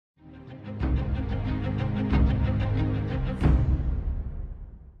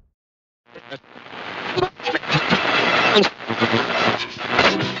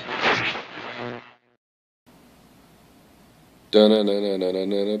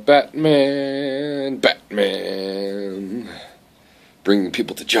Batman, Batman, bringing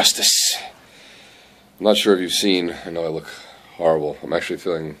people to justice. I'm not sure if you've seen, I know I look horrible. I'm actually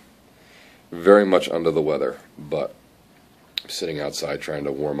feeling very much under the weather, but I'm sitting outside trying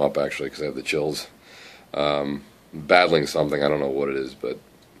to warm up actually because I have the chills. Battling something, I don't know what it is, but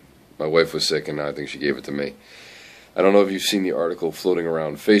my wife was sick and now I think she gave it to me. I don't know if you've seen the article floating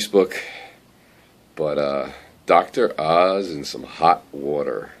around Facebook, but Dr. Oz in some hot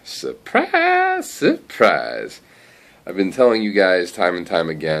water. Surprise, surprise. I've been telling you guys time and time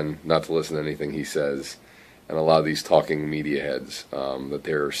again not to listen to anything he says, and a lot of these talking media heads, that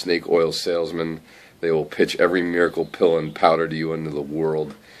they're snake oil salesmen. They will pitch every miracle pill and powder to you into the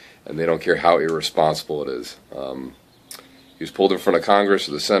world, and they don't care how irresponsible it is. He was pulled in front of Congress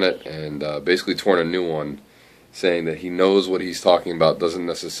or the Senate and basically torn a new one, saying that he knows what he's talking about doesn't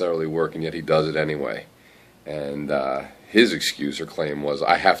necessarily work, and yet he does it anyway. And his excuse or claim was,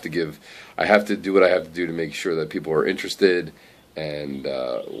 I have to do what I have to do to make sure that people are interested and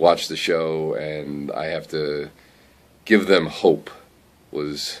watch the show, and I have to give them hope,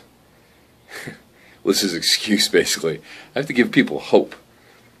 was his excuse basically. I have to give people hope.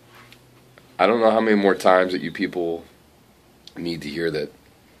 I don't know how many more times that you people need to hear that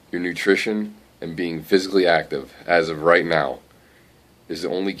your nutrition and being physically active, as of right now, is the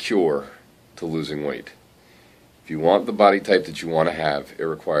only cure to losing weight. If you want the body type that you want to have, it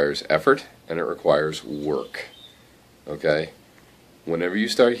requires effort and it requires work. Okay? Whenever you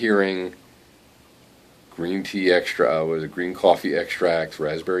start hearing green tea green coffee extracts,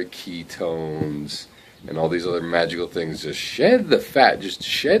 raspberry ketones, and all these other magical things, just shed the fat, just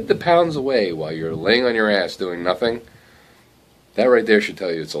shed the pounds away while you're laying on your ass doing nothing, that right there should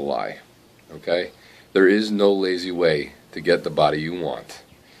tell you it's a lie. Okay? There is no lazy way to get the body you want.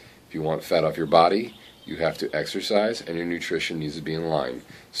 If you want fat off your body, you have to exercise, and your nutrition needs to be in line.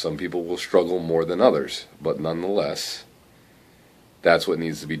 Some people will struggle more than others, but nonetheless, that's what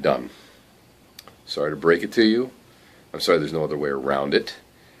needs to be done. Sorry to break it to you. I'm sorry there's no other way around it,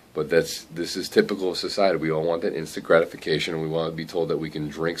 but this is typical of society. We all want that instant gratification, and we want to be told that we can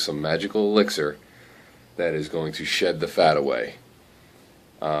drink some magical elixir that is going to shed the fat away.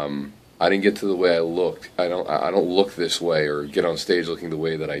 I didn't get to the way I looked. I don't look this way or get on stage looking the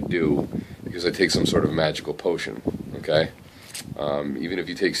way that I do because I take some sort of magical potion, okay? Even if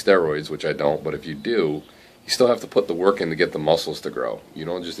you take steroids, which I don't, but if you do, you still have to put the work in to get the muscles to grow. You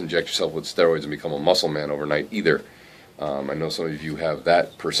don't just inject yourself with steroids and become a muscle man overnight either. I know some of you have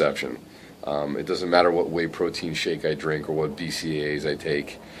that perception. It doesn't matter what whey protein shake I drink or what BCAAs I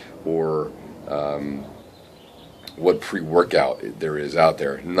take or what pre-workout there is out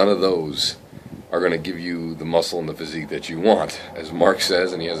there. None of those are going to give you the muscle and the physique that you want. As Mark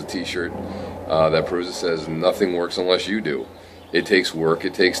says, and he has a t-shirt that proves it, says nothing works unless you do. It takes work,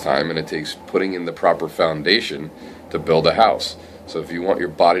 it takes time, and it takes putting in the proper foundation to build a house. So if you want your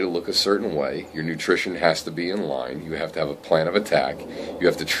body to look a certain way, your nutrition has to be in line. You have to have a plan of attack. You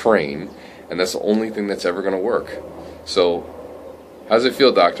have to train, and that's the only thing that's ever going to work. So how does it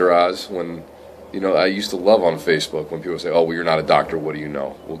feel, Dr. Oz, when, I used to love on Facebook when people say, oh, well, you're not a doctor, what do you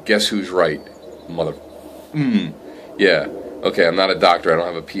know? Well, guess who's right, mother... Yeah, okay, I'm not a doctor, I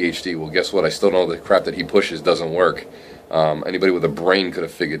don't have a PhD. Well, guess what? I still know the crap that he pushes doesn't work. Anybody with a brain could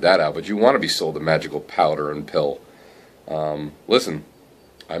have figured that out, but you want to be sold a magical powder and pill. Listen,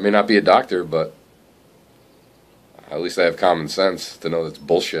 I may not be a doctor, but at least I have common sense to know that's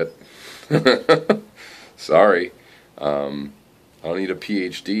bullshit. Sorry. I don't need a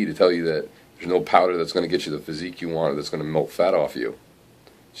PhD to tell you that there's no powder that's going to get you the physique you want or that's going to melt fat off you.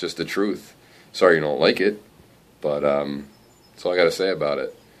 It's just the truth. Sorry you don't like it, but that's all I got to say about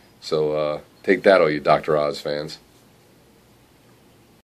it. So take that, all you Dr. Oz fans.